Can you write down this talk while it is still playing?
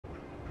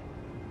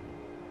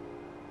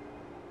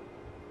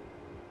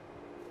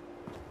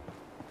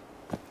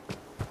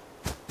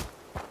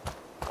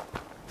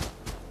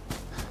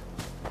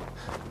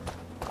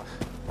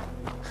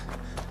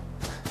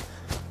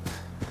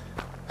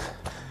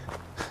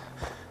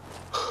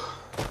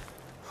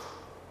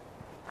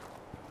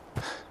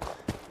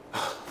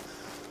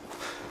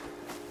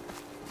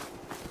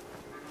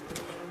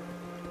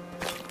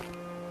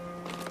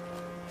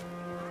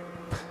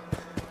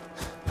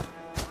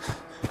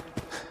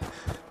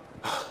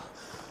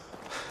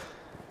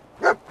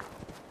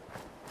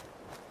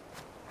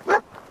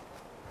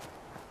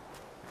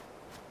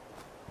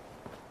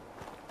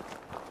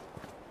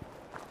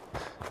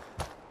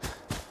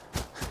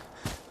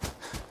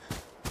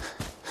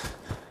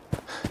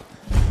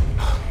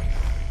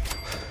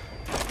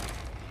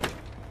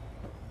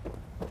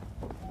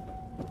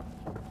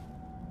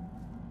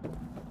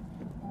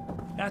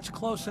That's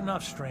close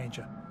enough,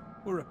 stranger.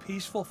 We're a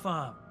peaceful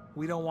farm.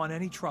 We don't want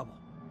any trouble.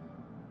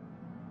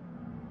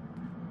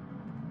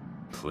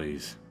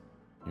 Please.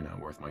 You're not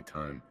worth my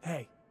time.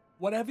 Hey,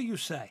 whatever you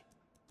say.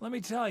 Let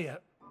me tell you,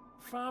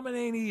 farming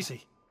ain't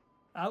easy.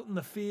 Out in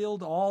the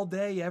field all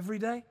day, every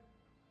day.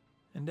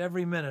 And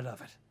every minute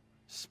of it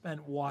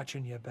spent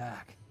watching your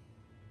back.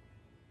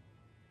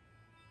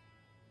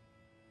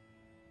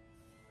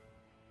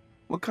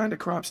 What kind of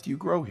crops do you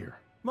grow here?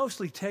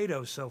 Mostly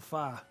potatoes so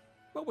far,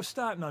 but we're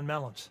starting on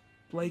melons.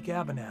 Blake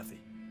Abernathy.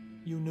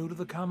 You new to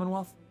the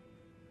Commonwealth?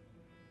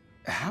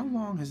 How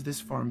long has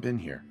this farm been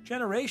here?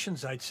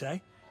 Generations, I'd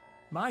say.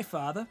 My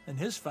father, and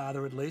his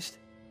father at least.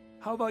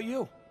 How about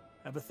you?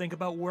 Ever think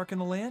about working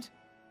the land?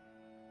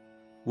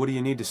 What do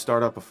you need to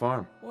start up a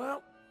farm?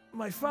 Well,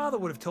 my father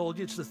would have told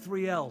you it's the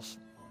 3 L's.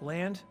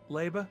 Land,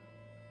 labor,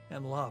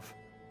 and love.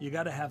 You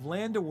gotta have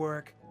land to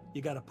work,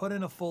 you gotta put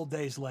in a full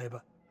day's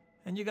labor,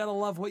 and you gotta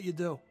love what you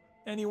do.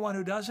 Anyone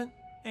who doesn't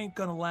ain't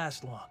gonna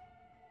last long.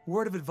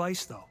 Word of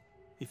advice, though.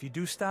 If you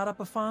do start up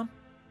a farm,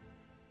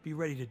 be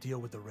ready to deal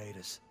with the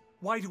raiders.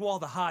 Why do all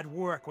the hard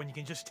work when you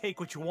can just take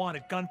what you want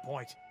at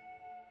gunpoint?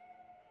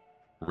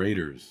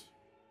 Raiders.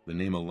 The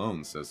name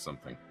alone says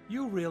something.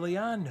 You really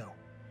are new.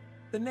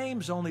 The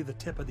name's only the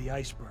tip of the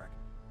iceberg.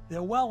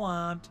 They're well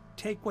armed,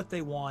 take what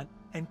they want,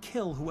 and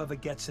kill whoever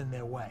gets in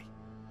their way.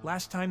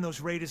 Last time those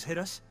raiders hit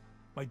us,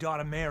 my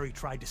daughter Mary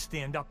tried to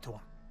stand up to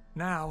them.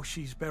 Now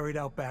she's buried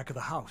out back of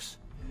the house.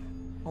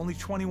 Only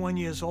 21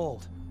 years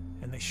old,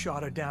 and they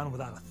shot her down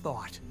without a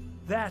thought.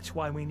 That's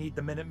why we need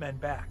the Minutemen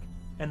back.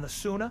 And the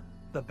sooner,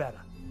 the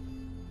better.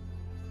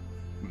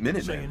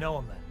 Minutemen? So you know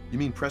them then. You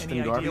mean Preston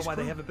Any Garvey's idea why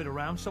crew? they haven't been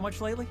around so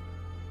much lately?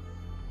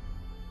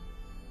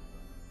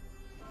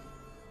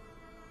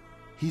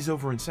 He's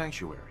over in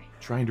Sanctuary,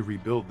 trying to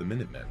rebuild the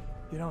Minutemen.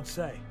 You don't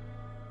say.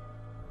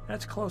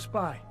 That's close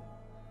by.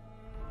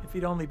 If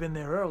he'd only been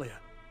there earlier,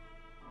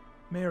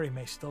 Mary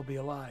may still be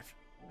alive.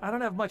 I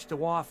don't have much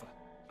to offer,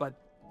 but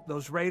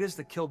those raiders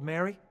that killed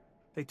Mary,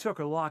 they took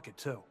her locket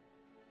too.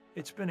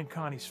 It's been in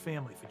Connie's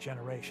family for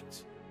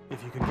generations.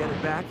 If you could get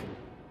it back,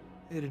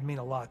 it'd mean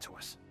a lot to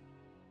us.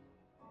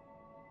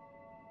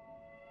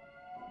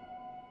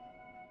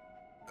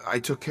 I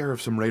took care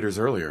of some raiders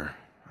earlier.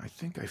 I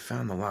think I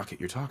found the locket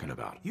you're talking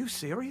about. You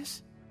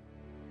serious?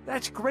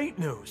 That's great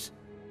news.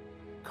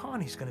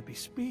 Connie's gonna be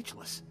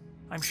speechless.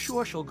 I'm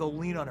sure she'll go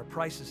lean on her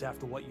prices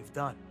after what you've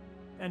done.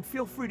 And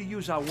feel free to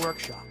use our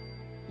workshop.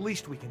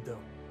 Least we can do.